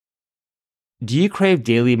Do you crave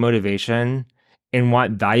daily motivation and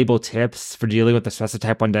want valuable tips for dealing with the stress of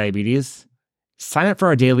type 1 diabetes? Sign up for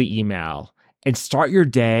our daily email and start your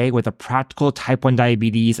day with a practical type 1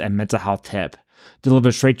 diabetes and mental health tip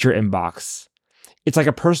delivered straight to your inbox. It's like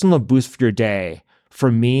a personal boost for your day,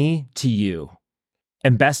 from me to you.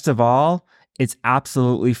 And best of all, it's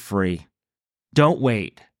absolutely free. Don't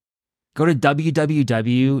wait. Go to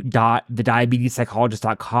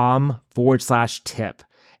www.thediabetespsychologist.com/tip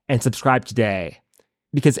and subscribe today,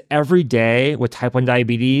 because every day with type 1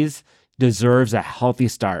 diabetes deserves a healthy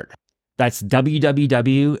start. That's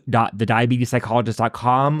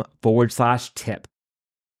www.thediabetespsychologist.com/tip.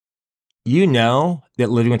 You know that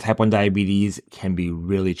living with type 1 diabetes can be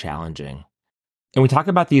really challenging. And we talk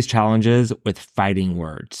about these challenges with fighting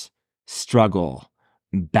words: struggle,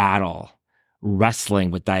 battle,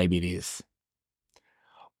 wrestling with diabetes.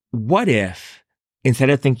 What if, instead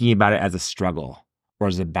of thinking about it as a struggle or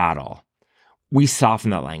as a battle, we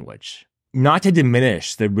soften that language? Not to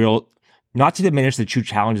diminish the true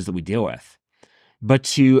challenges that we deal with, but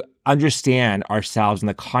to understand ourselves in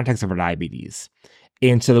the context of our diabetes.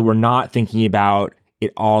 And so that we're not thinking about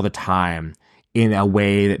it all the time in a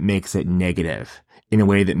way that makes it negative, in a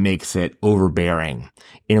way that makes it overbearing,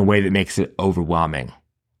 in a way that makes it overwhelming.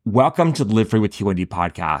 Welcome to the Live Free with T1D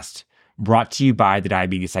podcast, brought to you by the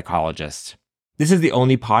Diabetes Psychologist. This is the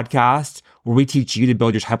only podcast where we teach you to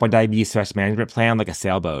build your type 1 diabetes stress management plan like a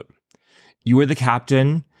sailboat. You are the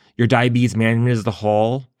captain, your diabetes management is the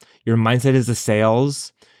hull, your mindset is the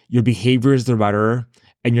sails, your behavior is the rudder,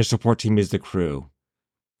 and your support team is the crew.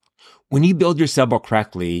 When you build your sailboat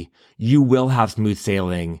correctly, you will have smooth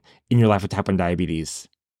sailing in your life with type 1 diabetes.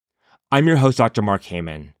 I'm your host, Dr. Mark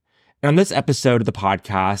Heyman. And on this episode of the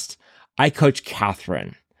podcast, I coach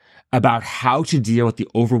Catherine about how to deal with the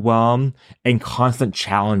overwhelm and constant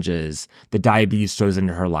challenges that diabetes throws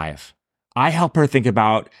into her life. I help her think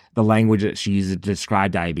about the language that she uses to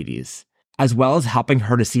describe diabetes, as well as helping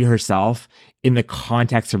her to see herself in the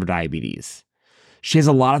context of her diabetes. She has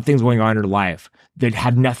a lot of things going on in her life that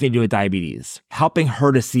have nothing to do with diabetes, helping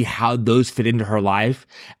her to see how those fit into her life,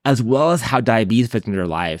 as well as how diabetes fits into her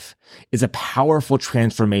life, is a powerful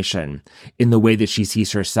transformation in the way that she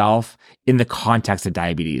sees herself in the context of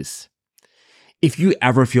diabetes. If you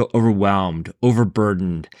ever feel overwhelmed,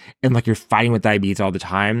 overburdened, and like you're fighting with diabetes all the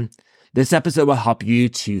time, this episode will help you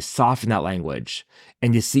to soften that language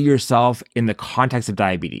and to see yourself in the context of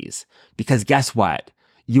diabetes. Because guess what?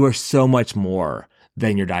 You are so much more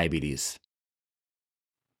than your diabetes.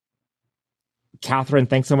 Catherine,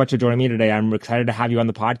 thanks so much for joining me today. I'm excited to have you on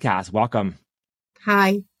the podcast. Welcome.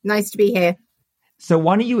 Hi, nice to be here. So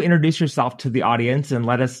why don't you introduce yourself to the audience and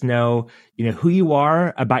let us know, who you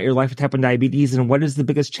are, about your life with type 1 diabetes, and what is the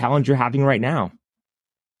biggest challenge you're having right now?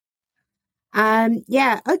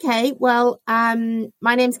 Okay. Well,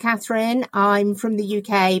 my name's Catherine. I'm from the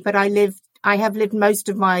UK, but I have lived most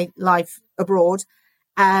of my life abroad,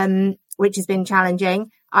 which has been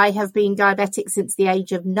challenging. I have been diabetic since the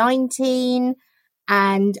age of 19,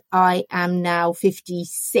 and I am now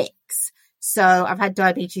 56. So I've had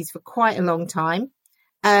diabetes for quite a long time.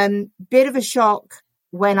 Bit of a shock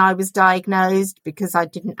when I was diagnosed because I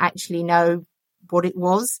didn't actually know what it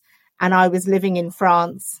was, and I was living in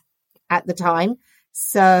France at the time.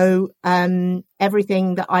 So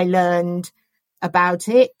everything that I learned about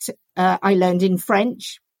it, I learned in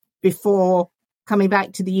French before coming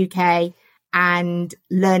back to the UK and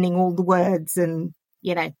learning all the words and,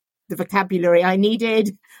 the vocabulary I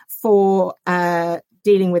needed for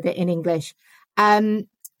dealing with it in English. So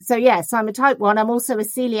I'm a type 1. I'm also a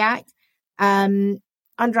celiac,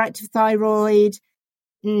 underactive thyroid,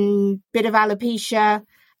 bit of alopecia.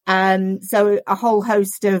 So a whole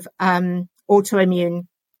host of autoimmune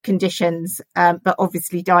conditions, but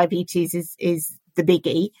obviously diabetes is the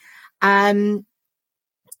biggie.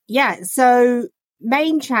 So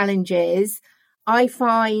main challenges, I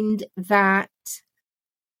find that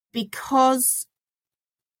because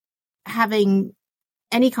having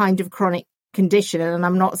any kind of chronic condition, and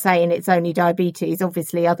I'm not saying it's only diabetes,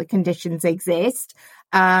 obviously other conditions exist,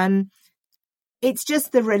 it's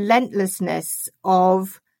just the relentlessness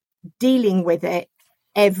of dealing with it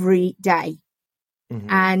every day. Mm-hmm.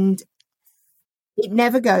 And it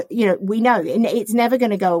never we know it's never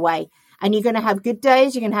going to go away. And you're going to have good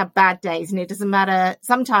days, you're going to have bad days, and it doesn't matter.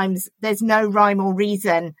 Sometimes there's no rhyme or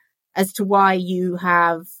reason as to why you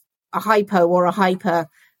have a hypo or a hyper,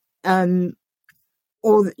 or,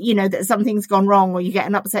 that something's gone wrong, or you get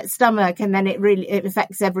an upset stomach and then it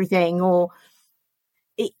affects everything, or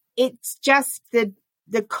it's just the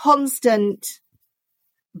constant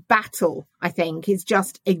battle, I think, is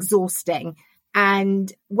just exhausting.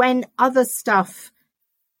 And when other stuff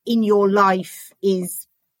in your life is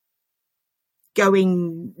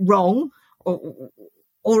going wrong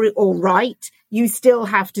or right, you still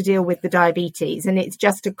have to deal with the diabetes. And it's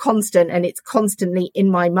just a constant, and it's constantly in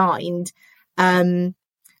my mind. And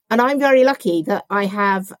I'm very lucky that I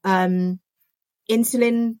have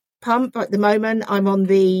insulin pump at the moment. I'm on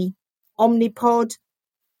the Omnipod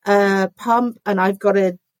pump, and I've got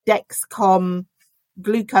a Dexcom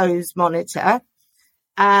glucose monitor.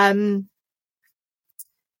 And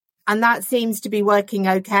that seems to be working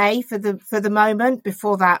okay for the moment.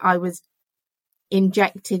 Before that, I was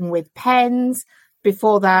injecting with pens.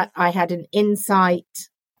 Before that, I had an Insight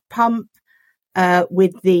pump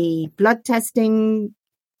with the blood testing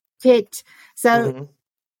kit. So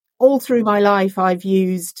all through my life, I've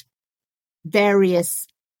used various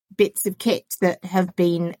bits of kit that have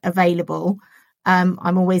been available.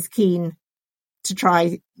 I'm always keen to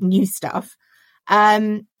try new stuff.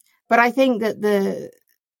 But I think that the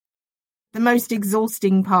most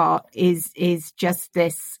exhausting part is just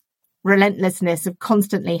this relentlessness of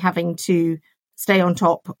constantly having to stay on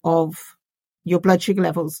top of your blood sugar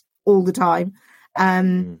levels all the time.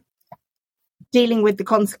 Dealing with the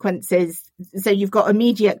consequences. So you've got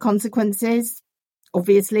immediate consequences.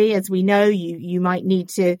 Obviously, as we know, you might need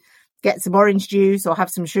to get some orange juice or have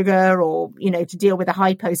some sugar, or, to deal with a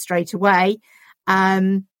hypo straight away.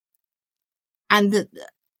 I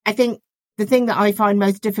think the thing that I find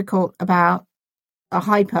most difficult about a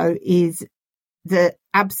hypo is the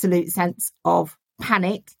absolute sense of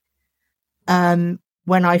panic when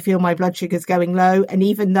I feel my blood sugar's going low. And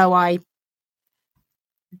even though I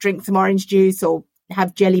drink some orange juice or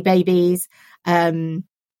have jelly babies,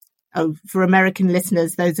 for American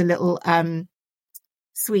listeners, those are little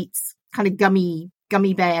sweets, kind of gummy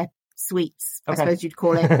bear sweets, okay. I suppose you'd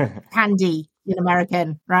call it. Candy in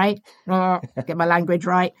American, right? Get my language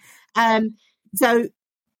right.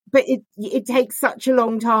 But it takes such a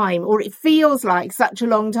long time, or it feels like such a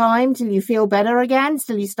long time till you feel better again,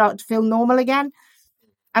 till you start to feel normal again.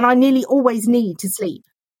 And I nearly always need to sleep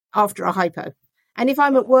after a hypo. And if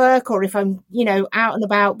I'm at work, or if I'm, out and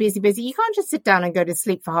about, busy, you can't just sit down and go to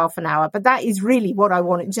sleep for half an hour. But that is really what I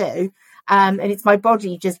want to do. And it's my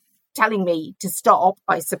body just telling me to stop,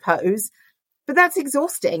 I suppose. But that's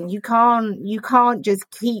exhausting. You can't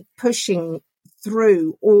just keep pushing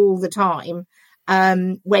through all the time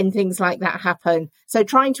when things like that happen. So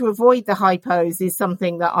trying to avoid the hypos is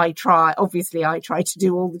something that I try to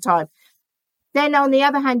do all the time. Then on the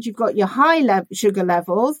other hand, you've got your high sugar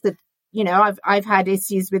levels that, I've had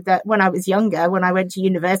issues with that when I was younger. When I went to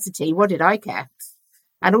university, what did I care?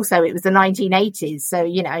 And also it was the 1980s. So,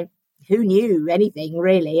 who knew anything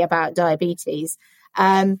really about diabetes?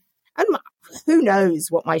 And who knows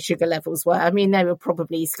what my sugar levels were? I mean, they were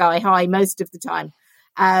probably sky high most of the time.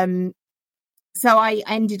 So I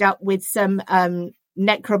ended up with some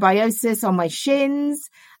necrobiosis on my shins,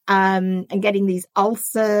 and getting these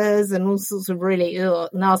ulcers and all sorts of really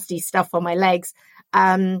nasty stuff on my legs,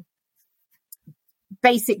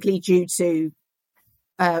 basically due to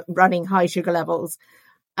running high sugar levels.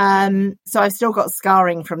 So I've still got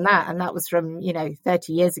scarring from that, and that was from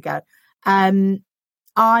 30 years ago.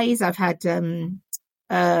 Eyes, I've had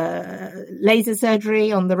laser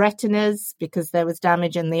surgery on the retinas because there was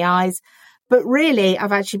damage in the eyes. But really,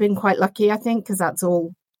 I've actually been quite lucky, I think, because that's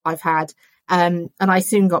all I've had. And I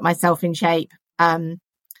soon got myself in shape when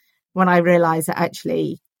I realised that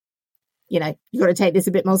actually, you've got to take this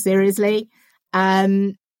a bit more seriously.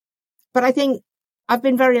 But I think I've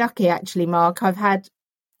been very lucky, actually, Mark.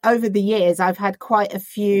 Over the years, I've had quite a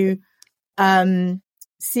few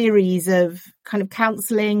series of kind of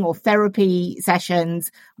counselling or therapy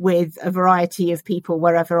sessions with a variety of people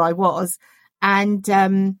wherever I was. And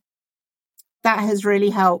that has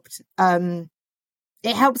really helped.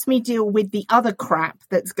 It helps me deal with the other crap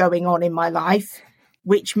that's going on in my life,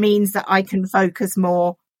 which means that I can focus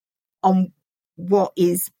more on what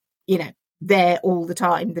is, there all the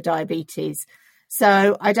time, the diabetes.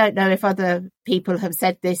 So I don't know if other people have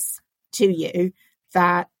said this to you,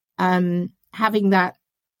 that having that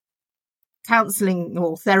counselling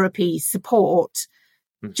or therapy support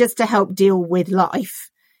just to help deal with life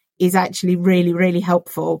is actually really, really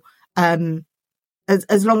helpful.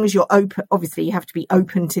 As long as you're open, obviously you have to be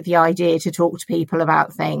open to the idea to talk to people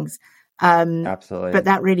about things. Absolutely. But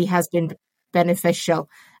that really has been beneficial.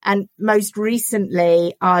 And most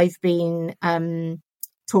recently, I've been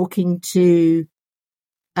talking to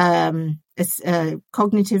a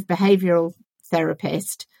cognitive behavioral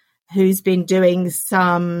therapist who's been doing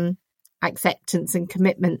some acceptance and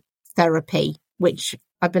commitment therapy, which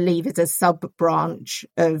I believe, is a sub branch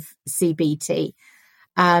of CBT.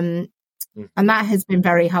 And that has been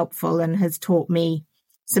very helpful and has taught me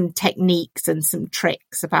some techniques and some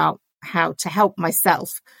tricks about how to help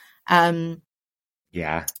myself.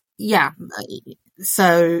 Yeah.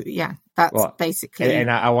 So that's basically.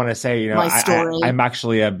 And I want to say, my story. I'm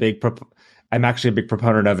actually a big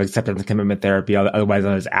proponent of acceptance and commitment therapy, otherwise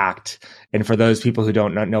known as ACT. And for those people who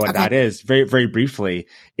don't know what that is, very, very briefly,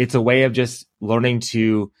 it's a way of just learning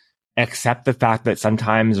to accept the fact that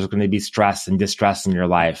sometimes there's going to be stress and distress in your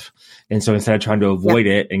life. And so instead of trying to avoid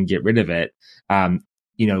it and get rid of it,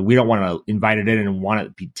 we don't want to invite it in and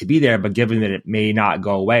want it to be there, but given that it may not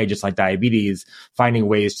go away, just like diabetes, finding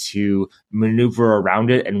ways to maneuver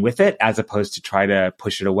around it and with it, as opposed to try to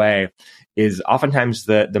push it away, is oftentimes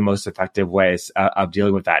the most effective ways of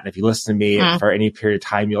dealing with that. And if you listen to me for any period of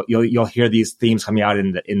time, you'll hear these themes coming out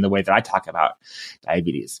in the way that I talk about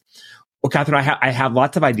diabetes. Well, Catherine, I have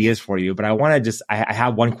lots of ideas for you, but I want to I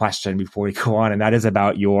have one question before we go on, and that is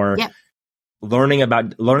about your learning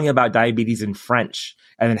about diabetes in French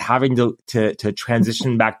and then having to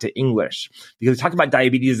transition back to English, because we talk about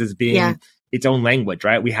diabetes as being its own language,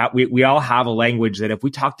 right? We all have a language that if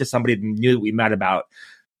we talk to somebody new that we met about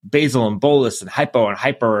basal and bolus and hypo and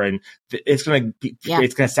hyper, and it's going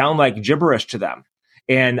to sound like gibberish to them.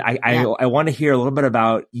 And I want to hear a little bit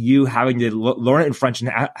about you having to learn it in French,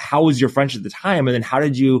 and how was your French at the time? And then how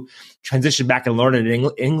did you transition back and learn it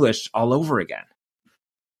in English all over again?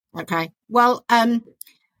 Okay. Well,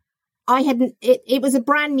 it was a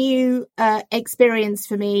brand new experience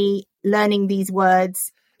for me learning these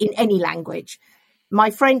words in any language. My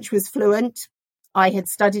French was fluent. I had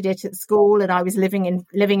studied it at school, and I was living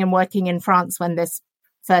and working in France when this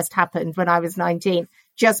first happened, when I was 19,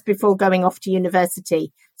 just before going off to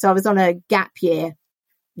university. So I was on a gap year,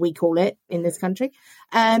 we call it in this country.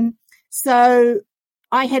 So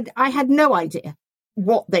I had no idea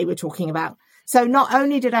what they were talking about. So not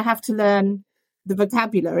only did I have to learn the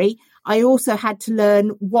vocabulary, I also had to learn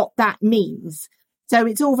what that means. So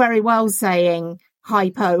it's all very well saying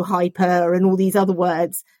hypo, hyper, and all these other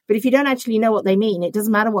words, but if you don't actually know what they mean, it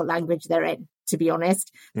doesn't matter what language they're in, to be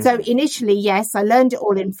honest. Mm-hmm. So initially, yes, I learned it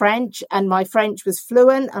all in French, and my French was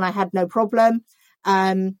fluent and I had no problem.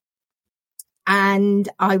 And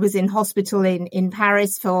I was in hospital in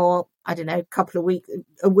Paris for, I don't know,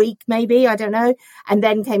 a week maybe, I don't know, and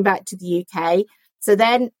then came back to the UK. So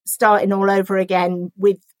then starting all over again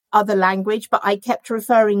with other language, but I kept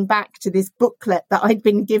referring back to this booklet that I'd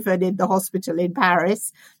been given in the hospital in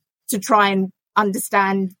Paris to try and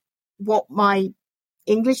understand what my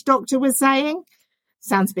English doctor was saying.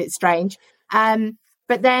 Sounds a bit strange.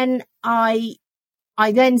 But then I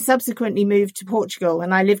then subsequently moved to Portugal,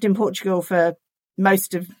 and I lived in Portugal for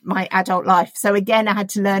most of my adult life. So again, I had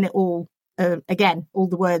to learn it all again, all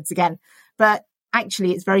the words again. But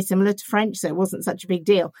actually, it's very similar to French, so it wasn't such a big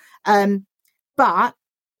deal. But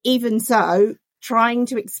even so, trying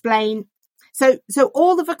to explain. So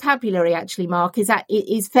all the vocabulary actually, Mark, is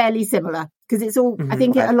fairly similar, because it's all, I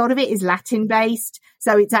think a lot of it is Latin based.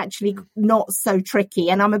 So it's actually not so tricky.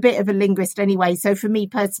 And I'm a bit of a linguist anyway. So for me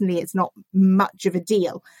personally, it's not much of a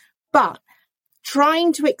deal. But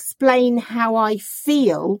trying to explain how I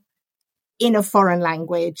feel in a foreign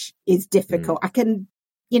language is difficult. I can,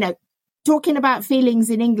 talking about feelings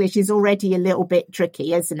in English is already a little bit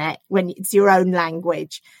tricky, isn't it? When it's your own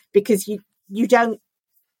language, because you don't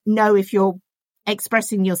know if you're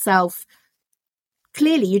expressing yourself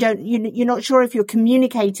clearly. You're not sure if you're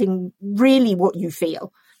communicating really what you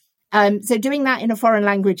feel. So doing that in a foreign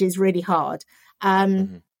language is really hard.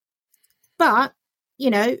 But,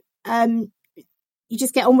 you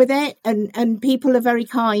just get on with it, and people are very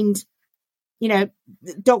kind.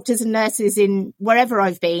 Doctors and nurses in wherever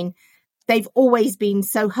I've been, they've always been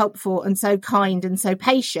so helpful and so kind and so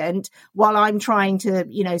patient while I'm trying to,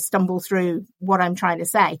 stumble through what I'm trying to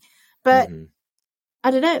say. But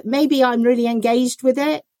I don't know, maybe I'm really engaged with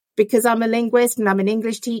it because I'm a linguist and I'm an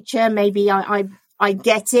English teacher. Maybe I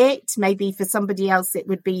get it. Maybe for somebody else, it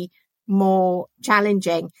would be more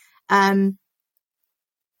challenging.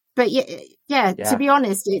 But yeah, to be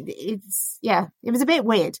honest, it was a bit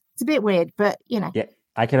weird. It's a bit weird, but Yeah,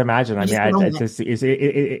 I can imagine. I mean,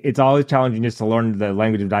 it's always challenging just to learn the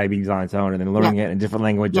language of diabetes on its own, and then learning it in a different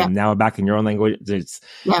language, and now back in your own language. It's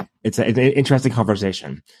an interesting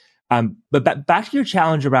conversation. But back to your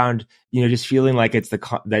challenge around, just feeling like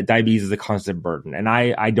that diabetes is a constant burden. And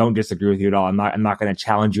I don't disagree with you at all. I'm not going to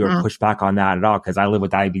challenge you or push back on that at all, because I live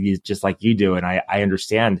with diabetes just like you do. And I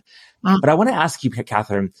understand. But I want to ask you,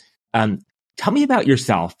 Catherine, tell me about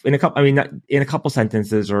yourself in a couple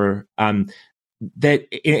sentences, or, that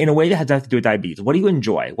in a way that has nothing to do with diabetes. What do you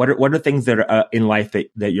enjoy? What are things that are in life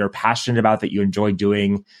that you're passionate about, that you enjoy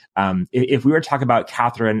doing? If we were to talk about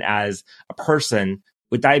Catherine as a person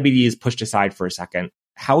with diabetes pushed aside for a second,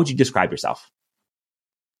 how would you describe yourself?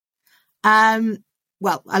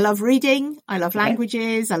 Well, I love reading. I love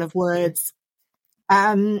languages. I love words.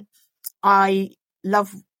 I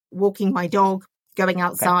love walking my dog, going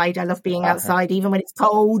outside. I love being outside, even when it's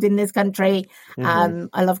cold in this country.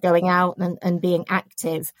 I love going out and being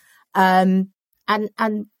active, and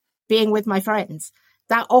being with my friends.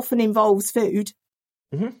 That often involves food,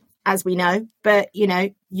 as we know, but you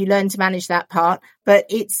learn to manage that part.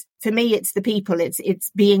 But for me, it's the people.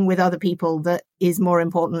 It's being with other people that is more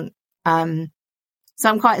important. So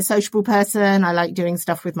I'm quite a sociable person. I like doing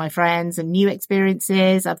stuff with my friends and new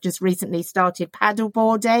experiences. I've just recently started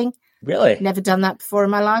paddleboarding. Really? Never done that before in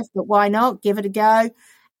my life, but why not? Give it a go.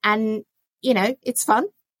 And, it's fun.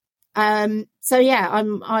 So yeah,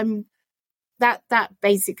 I'm that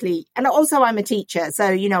basically, and also I'm a teacher. So,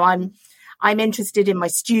 I'm interested in my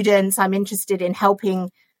students. I'm interested in helping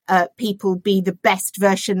people be the best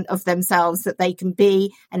version of themselves that they can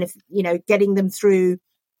be. And if, getting them through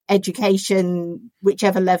education,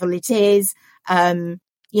 whichever level it is,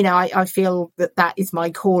 I feel that is my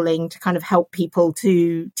calling, to kind of help people,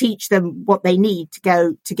 to teach them what they need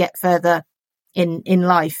to get further in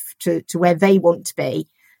life to where they want to be.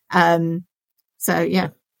 So yeah,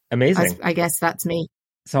 amazing. I guess that's me.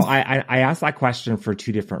 So I asked that question for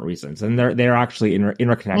two different reasons, and they're actually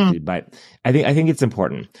interconnected. But I think it's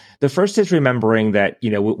important. The first is remembering that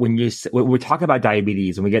when we talk about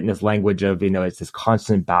diabetes and we get in this language of it's this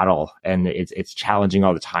constant battle and it's challenging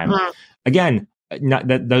all the time. Again, not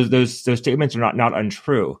that those statements are not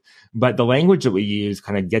untrue, but the language that we use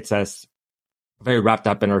kind of gets us very wrapped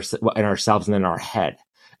up in ourselves and in our head.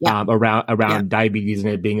 Around diabetes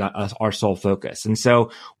and it being our sole focus. And so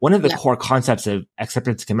one of the core concepts of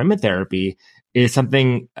acceptance commitment therapy is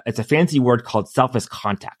it's a fancy word called self as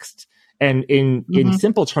context. And in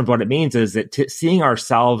simple terms, what it means is that seeing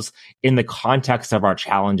ourselves in the context of our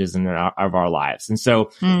challenges and of our lives. And so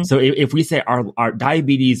if we say our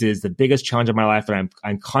diabetes is the biggest challenge of my life and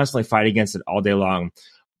I'm constantly fighting against it all day long,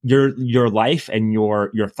 your life and your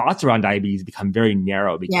thoughts around diabetes become very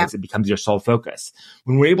narrow because it becomes your sole focus.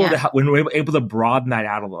 When we're able to broaden that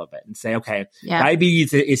out a little bit and say, okay,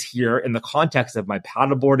 diabetes is here in the context of my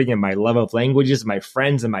paddleboarding and my love of languages, my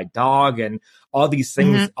friends and my dog and all these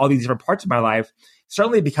things, all these different parts of my life,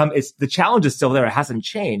 certainly the challenge is still there. It hasn't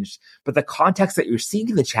changed, but the context that you're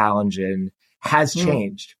seeing the challenge in has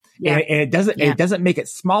changed. Yeah. And it doesn't make it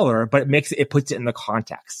smaller, but it puts it in the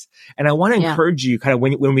context. And I want to encourage you kind of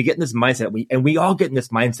when we get in this mindset, we all get in this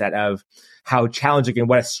mindset of how challenging and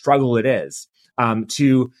what a struggle it is,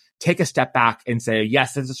 to take a step back and say,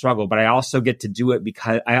 yes, it's a struggle, but I also get to do it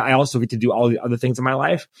because I also get to do all the other things in my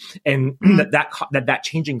life. And that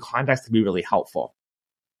changing context can be really helpful.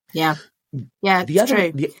 Yeah. Yeah. It's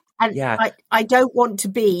true. I don't want to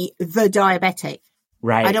be the diabetic.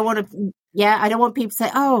 Right. I don't want people to say,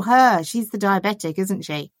 "Oh, she's the diabetic, isn't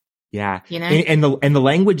she?" Yeah. And the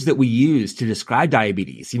language that we use to describe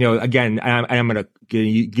diabetes, again, I'm going to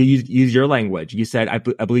use your language. You said, I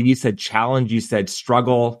believe you said challenge, you said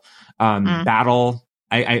struggle, battle.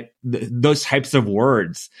 Those types of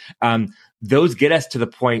words, those get us to the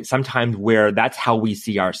point sometimes where that's how we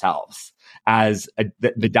see ourselves as the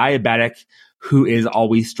diabetic who is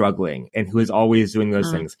always struggling and who is always doing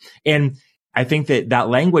those things. And I think that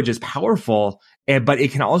language is powerful, but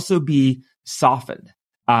it can also be softened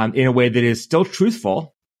in a way that is still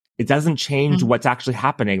truthful. It doesn't change what's actually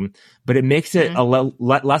happening, but it makes it a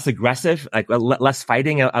less aggressive, like less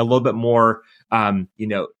fighting, a little bit more,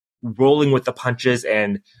 rolling with the punches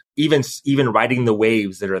and even riding the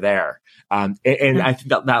waves that are there. And I think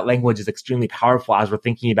that language is extremely powerful as we're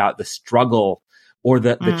thinking about the struggle or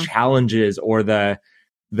the challenges or the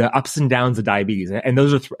ups and downs of diabetes. And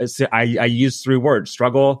those are, I use three words: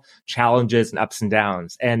 struggle, challenges, and ups and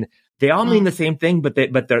downs. And they all mean the same thing, but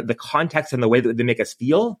the context and the way that they make us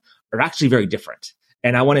feel are actually very different.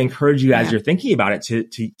 And I want to encourage you as you're thinking about it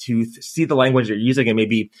to see the language you're using and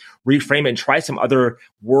maybe reframe it and try some other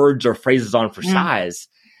words or phrases on for size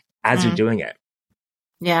as you're doing it.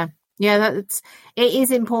 Yeah. Yeah. It is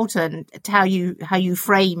important to how you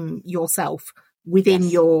frame yourself within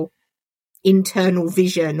your internal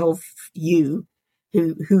vision of you,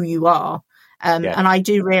 who you are. And I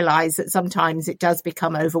do realize that sometimes it does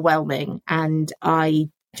become overwhelming and I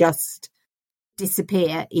just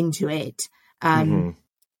disappear into it. And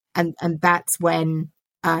that's when,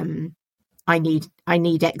 I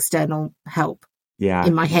need external help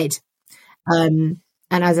in my head.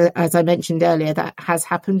 And as I mentioned earlier, that has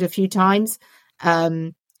happened a few times,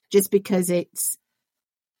 just because it's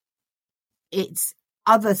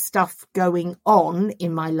other stuff going on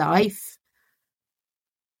in my life,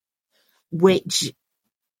 which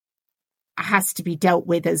has to be dealt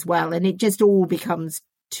with as well. And it just all becomes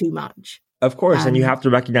too much. Of course. And you have to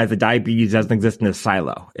recognize that diabetes doesn't exist in a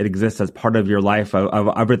silo. It exists as part of your life,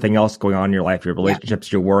 of everything else going on in your life, your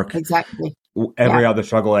relationships, your work, exactly, every other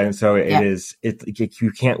struggle. And so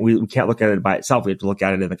we can't look at it by itself. We have to look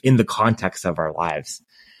at it in the context of our lives.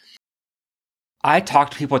 I talk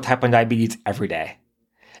to people with type 1 diabetes every day.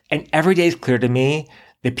 And every day is clear to me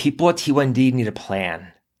that people at T1D need a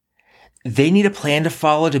plan. They need a plan to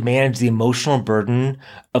follow to manage the emotional burden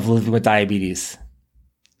of living with diabetes.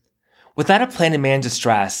 Without a plan to manage the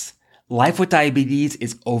stress, life with diabetes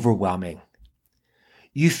is overwhelming.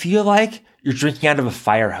 You feel like you're drinking out of a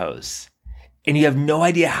fire hose, and you have no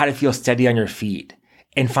idea how to feel steady on your feet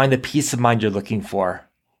and find the peace of mind you're looking for.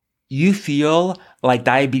 You feel like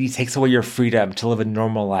diabetes takes away your freedom to live a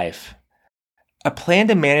normal life. A plan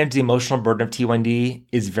to manage the emotional burden of T1D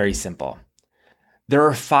is very simple. There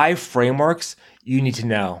are 5 frameworks you need to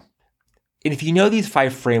know. And if you know these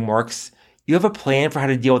 5 frameworks, you have a plan for how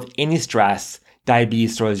to deal with any stress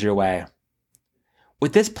diabetes throws your way.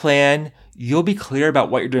 With this plan, you'll be clear about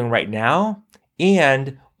what you're doing right now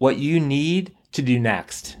and what you need to do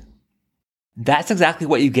next. That's exactly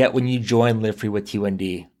what you get when you join Live Free with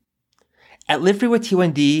T1D. At Live Free with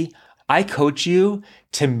T1D, I coach you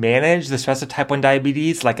to manage the stress of type 1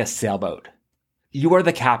 diabetes like a sailboat. You are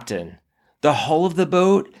the captain. The hull of the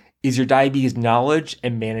boat is your diabetes knowledge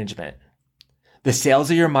and management. The sails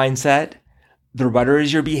are your mindset, the rudder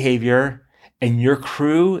is your behavior, and your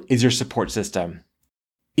crew is your support system.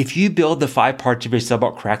 If you build the 5 parts of your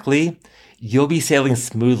sailboat correctly, you'll be sailing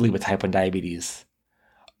smoothly with type 1 diabetes.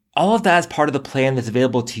 All of that is part of the plan that's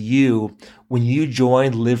available to you when you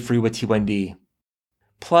join Live Free with T1D.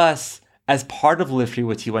 Plus, as part of Live Free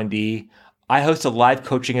with T1D, I host a live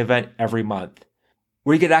coaching event every month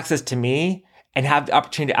where you get access to me and have the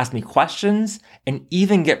opportunity to ask me questions and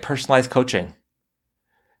even get personalized coaching.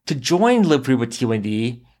 To join Live Free with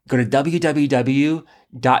T1D, go to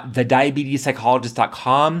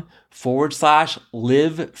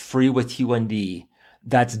www.thediabetespsychologist.com/live free with T1D.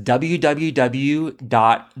 That's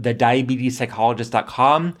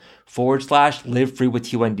www.thediabetespsychologist.com/live free with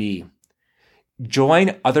T1D.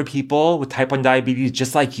 Join other people with type 1 diabetes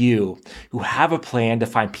just like you who have a plan to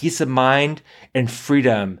find peace of mind and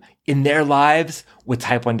freedom in their lives with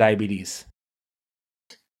type 1 diabetes.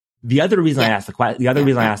 The other reason I asked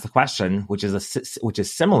the question, which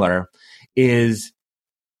is similar, is,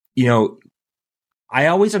 I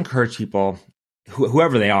always encourage people,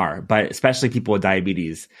 whoever they are, but especially people with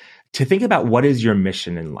diabetes, to think about what is your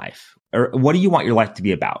mission in life, or what do you want your life to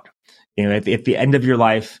be about? At the end of your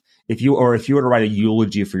life, if you were to write a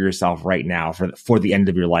eulogy for yourself right now for the end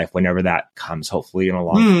of your life, whenever that comes, hopefully in a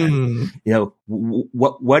long time,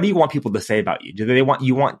 what do you want people to say about you? Do they want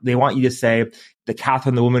you to say that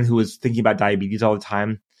Catherine, the woman who was thinking about diabetes all the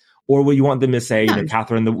time, or will you want them to say,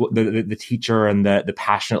 Catherine, the teacher and the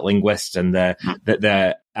passionate linguist and the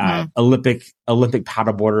Olympic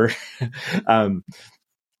paddleboarder?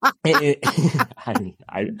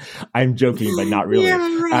 I'm joking, but not really.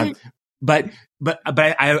 Yeah, right. But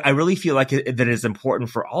I really feel like that it is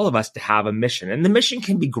important for all of us to have a mission. And the mission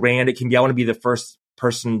can be grand. It can be, I want to be the first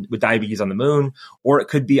person with diabetes on the moon, or it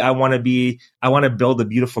could be, I want to build a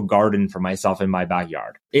beautiful garden for myself in my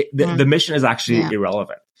backyard. The mission is actually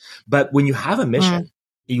irrelevant. But when you have a mission,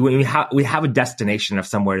 we have a destination of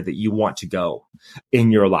somewhere that you want to go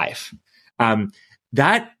in your life,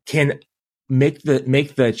 that can make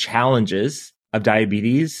the challenges of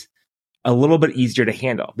diabetes a little bit easier to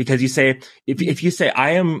handle, because you say, if you say,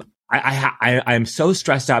 I am so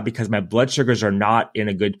stressed out because my blood sugars are not in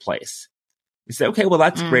a good place. You say, okay, well,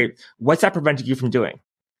 that's great. What's that preventing you from doing?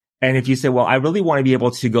 And if you say, well, I really want to be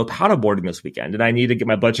able to go paddleboarding this weekend and I need to get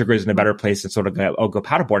my blood sugars in a better place and sort of go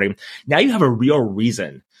paddleboarding. Now you have a real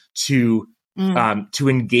reason to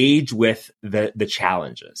engage with the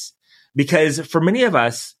challenges. Because for many of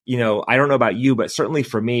us, I don't know about you, but certainly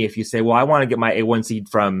for me, if you say, well, I want to get my A1C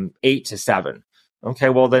from 8 to 7. Okay,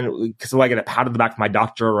 well then, so I get a pat on the back from my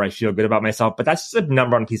doctor or I feel good about myself, but that's just a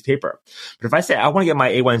number on a piece of paper. But if I say I want to get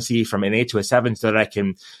my A1C from an 8 to a 7 so that I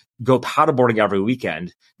can go paddleboarding every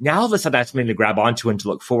weekend, now all of a sudden that's something to grab onto and to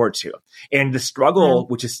look forward to. And the struggle,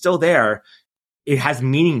 which is still there, it has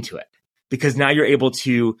meaning to it because now you're able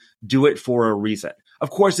to do it for a reason.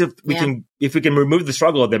 Of course, if we can remove the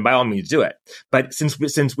struggle, then by all means do it. But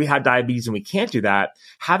since we have diabetes and we can't do that,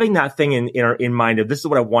 having that thing in mind of this is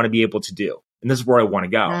what I want to be able to do. and this is where I want to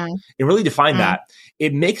go. And really define that.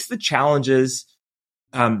 It makes the challenges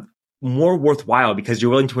more worthwhile because you're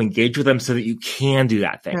willing to engage with them so that you can do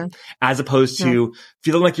that thing, as opposed to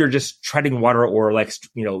feeling like you're just treading water or like,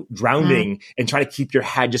 drowning and try to keep your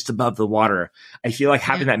head just above the water. I feel like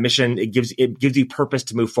having that mission, it gives you purpose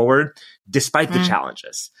to move forward despite the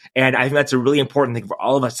challenges. And I think that's a really important thing for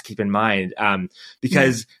all of us to keep in mind,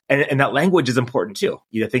 because, and that language is important too.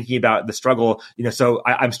 Thinking about the struggle, so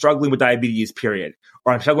I'm struggling with diabetes, period,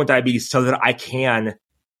 or I'm struggling with diabetes so that I can,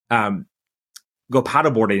 go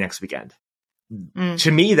paddleboarding next weekend.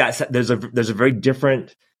 To me, there's a very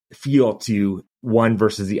different feel to one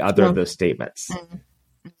versus the other of those statements.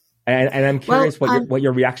 And I'm curious what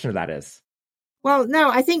your reaction to that is. Well, no,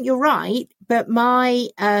 I think you're right, but my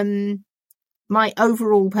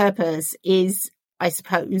overall purpose is, I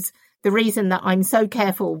suppose, the reason that I'm so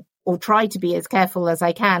careful or try to be as careful as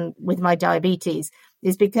I can with my diabetes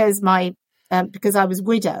is because because I was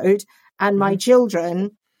widowed and my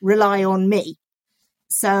children rely on me.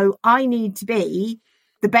 So I need to be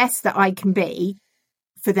the best that I can be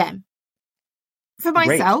for them, for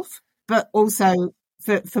myself, but also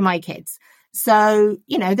for my kids. So,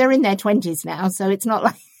 they're in their 20s now. So it's not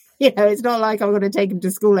like, it's not like I'm going to take them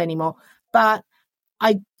to school anymore. But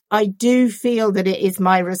I do feel that it is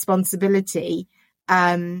my responsibility,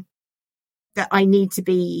 that I need to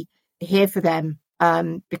be here for them,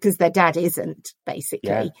 because their dad isn't,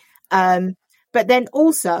 basically. Yeah. But then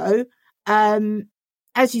also,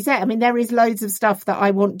 as you say, I mean, there is loads of stuff that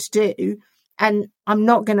I want to do, and I'm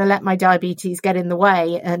not going to let my diabetes get in the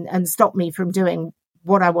way and stop me from doing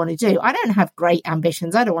what I want to do. I don't have great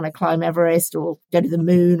ambitions. I don't want to climb Everest or go to the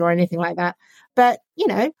moon or anything like that. But,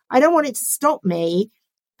 I don't want it to stop me.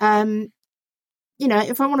 If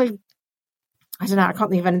I want to, I don't know, I can't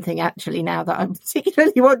think of anything actually now that I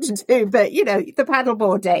particularly want to do, but, the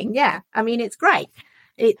paddleboarding, I mean, it's great.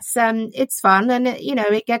 It's fun, and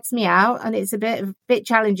it gets me out, and it's a bit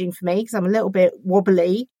challenging for me because I'm a little bit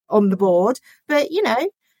wobbly on the board, but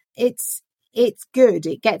it's good.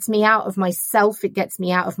 It gets me out of myself. It gets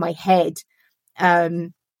me out of my head,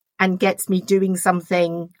 and gets me doing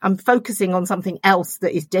something. I'm focusing on something else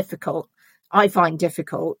that is difficult. I find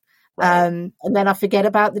difficult. Right. And then I forget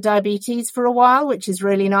about the diabetes for a while, which is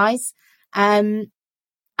really nice. And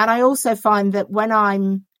I also find that when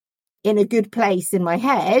I'm in a good place in my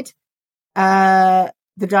head, the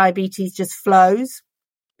diabetes just flows.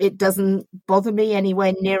 It doesn't bother me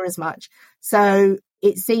anywhere near as much. So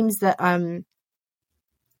it seems that,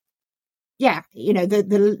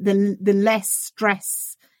 the less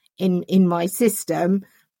stress in my system,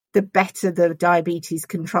 the better the diabetes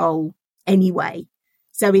control anyway.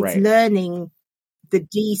 So it's learning the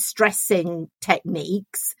de-stressing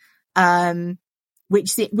techniques,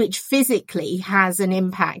 which physically has an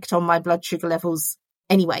impact on my blood sugar levels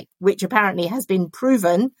anyway, which apparently has been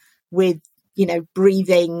proven with,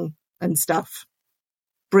 breathing and stuff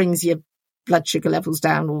brings your blood sugar levels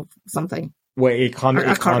down or something. Well, it calms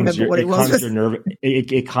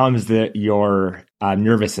your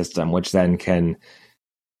nervous system, which then can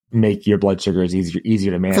make your blood sugars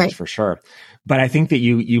easier to manage for sure. But I think that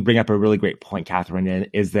you bring up a really great point, Catherine,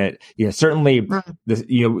 is that certainly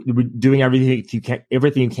doing everything you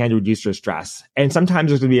can to reduce your stress. And sometimes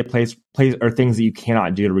there's going to be a place or things that you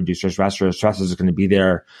cannot do to reduce your stress, or your stress is going to be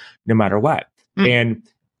there no matter what.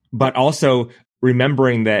 But also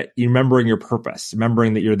remembering your purpose,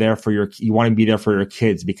 remembering that you're there you want to be there for your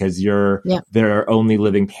kids because you're their only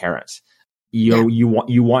living parent. You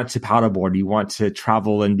want to paddleboard, you want to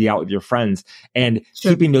travel and be out with your friends, and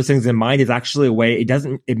keeping those things in mind is actually a way.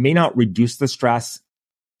 It may not reduce the stress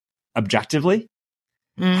objectively.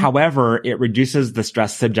 However, it reduces the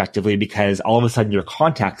stress subjectively because all of a sudden your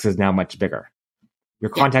context is now much bigger. Your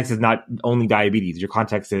context is not only diabetes. Your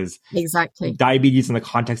context is diabetes in the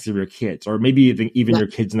context of your kids, or maybe even your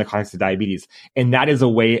kids in the context of diabetes. And that is a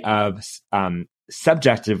way of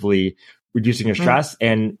subjectively reducing your stress.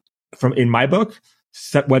 And in my book,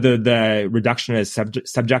 whether the reduction is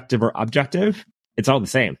subjective or objective, it's all the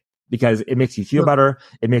same because it makes you feel better.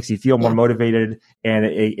 It makes you feel more motivated, and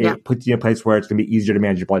it puts you in a place where it's going to be easier to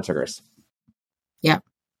manage your blood sugars. Yeah.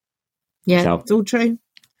 So, it's all true.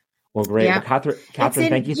 Well, great. Yeah. Well, Catherine,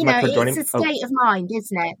 thank you so much for joining. It's a state of mind,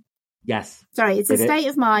 isn't it? Yes. Sorry, it's a state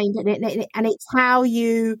of mind, and it's how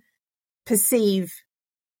you perceive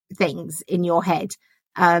things in your head.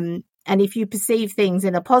 And if you perceive things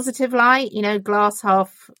in a positive light, glass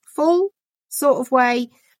half full sort of way,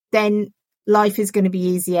 then life is going to be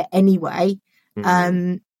easier anyway.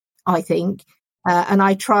 I think. And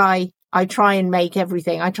I try and make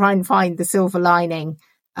everything. I try and find the silver lining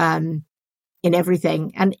in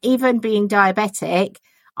everything. And even being diabetic,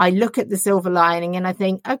 I look at the silver lining and I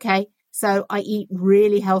think, okay, so I eat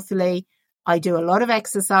really healthily. I do a lot of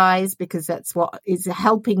exercise because that's what is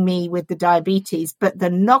helping me with the diabetes. But the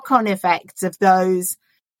knock-on effects of those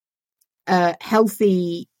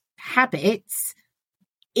healthy habits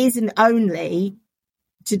isn't only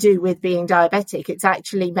to do with being diabetic. It's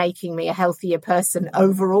actually making me a healthier person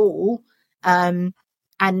overall, and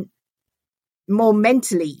more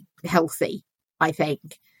mentally healthy, I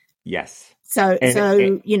think. Yes. So,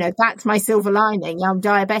 that's my silver lining. I'm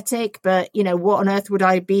diabetic, but, what on earth would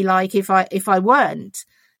I be like if I weren't?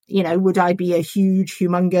 Would I be a huge,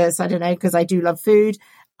 humongous, I don't know, because I do love food.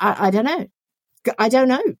 I don't know. I don't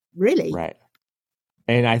know, really. Right.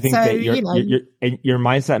 And I think that your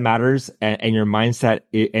mindset matters, and your mindset,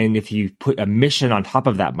 and if you put a mission on top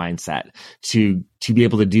of that mindset to be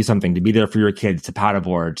able to do something, to be there for your kids, to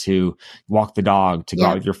paddleboard, to walk the dog, to go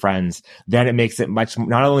out with your friends, then it makes it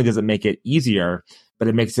not only does it make it easier, but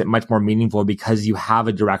it makes it much more meaningful because you have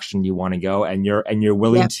a direction you want to go, and you're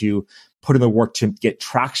willing to put in the work to get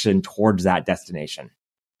traction towards that destination.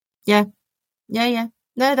 Yeah.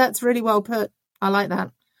 No, that's really well put. I like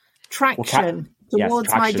that. Traction.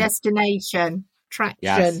 Towards my destination. Traction.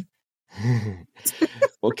 Yes.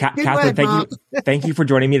 Well, Catherine, thank you for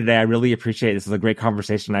joining me today. I really appreciate it. This was a great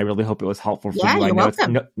conversation. I really hope it was helpful for you. You're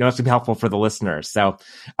welcome. I know it's going to be helpful for the listeners. So,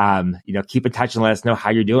 keep in touch and let us know how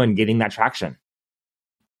you're doing getting that traction.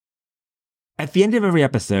 At the end of every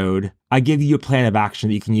episode, I give you a plan of action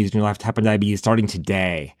that you can use in your life with type 1 diabetes starting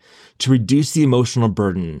today to reduce the emotional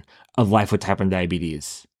burden of life with type 1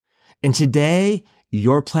 diabetes. And today,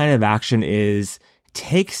 your plan of action is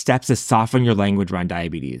take steps to soften your language around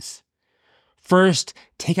diabetes. First,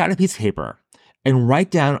 take out a piece of paper and write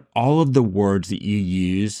down all of the words that you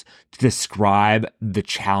use to describe the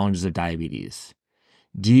challenges of diabetes.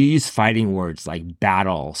 Do you use fighting words like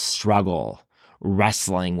battle, struggle,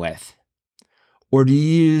 wrestling with? Or do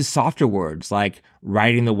you use softer words like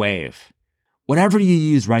riding the wave? Whatever you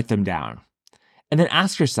use, write them down. And then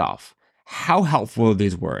ask yourself, how helpful are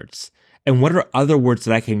these words? And what are other words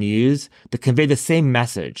that I can use that convey the same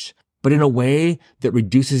message, but in a way that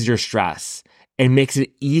reduces your stress and makes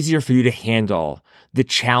it easier for you to handle the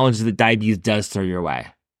challenges that diabetes does throw your way?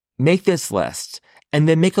 Make this list, and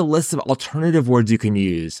then make a list of alternative words you can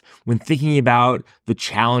use when thinking about the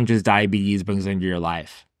challenges diabetes brings into your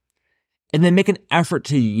life. And then make an effort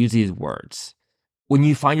to use these words. When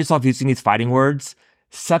you find yourself using these fighting words,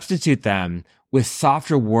 substitute them with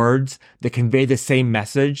softer words that convey the same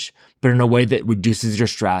message, but in a way that reduces your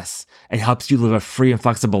stress and helps you live a free and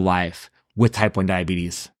flexible life with type 1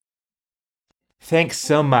 diabetes. Thanks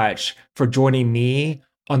so much for joining me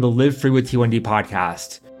on the Live Free with T1D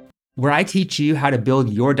podcast, where I teach you how to build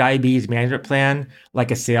your diabetes management plan like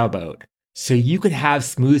a sailboat so you could have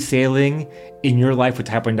smooth sailing in your life with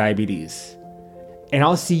type 1 diabetes. And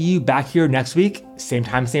I'll see you back here next week, same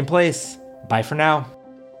time, same place. Bye for now.